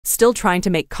Still trying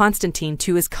to make Constantine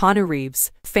 2 is Keanu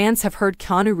Reeves. Fans have heard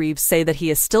Keanu Reeves say that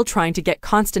he is still trying to get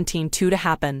Constantine 2 to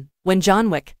happen. When John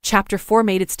Wick Chapter 4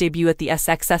 made its debut at the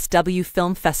SXSW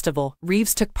Film Festival,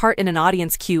 Reeves took part in an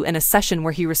audience Q&A session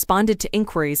where he responded to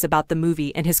inquiries about the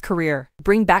movie and his career.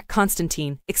 "Bring back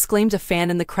Constantine," exclaimed a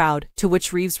fan in the crowd, to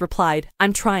which Reeves replied,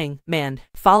 "I'm trying, man."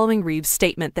 Following Reeves'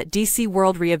 statement that DC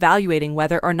World re-evaluating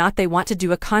whether or not they want to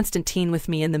do a Constantine with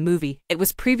me in the movie, it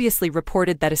was previously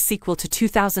reported that a sequel to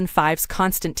 2005's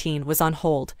Constantine was on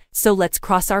hold, so let's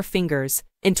cross our fingers.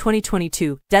 In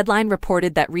 2022, Deadline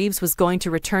reported that Reeves was going to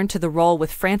return to the role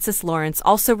with Francis Lawrence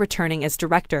also returning as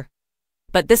director.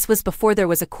 But this was before there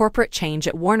was a corporate change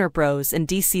at Warner Bros. And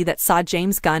DC that saw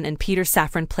James Gunn and Peter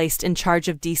Safran placed in charge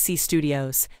of DC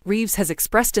Studios. Reeves has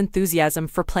expressed enthusiasm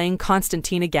for playing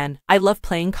Constantine again. "I love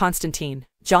playing Constantine.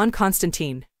 John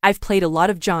Constantine. I've played a lot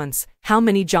of Johns. How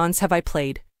many Johns have I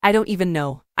played? I don't even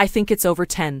know. I think it's over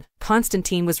 10.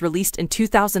 Constantine was released in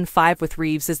 2005 with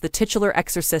Reeves as the titular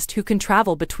exorcist who can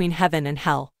travel between heaven and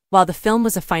hell. While the film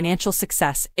was a financial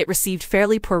success, it received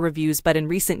fairly poor reviews but in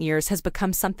recent years has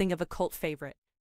become something of a cult favorite.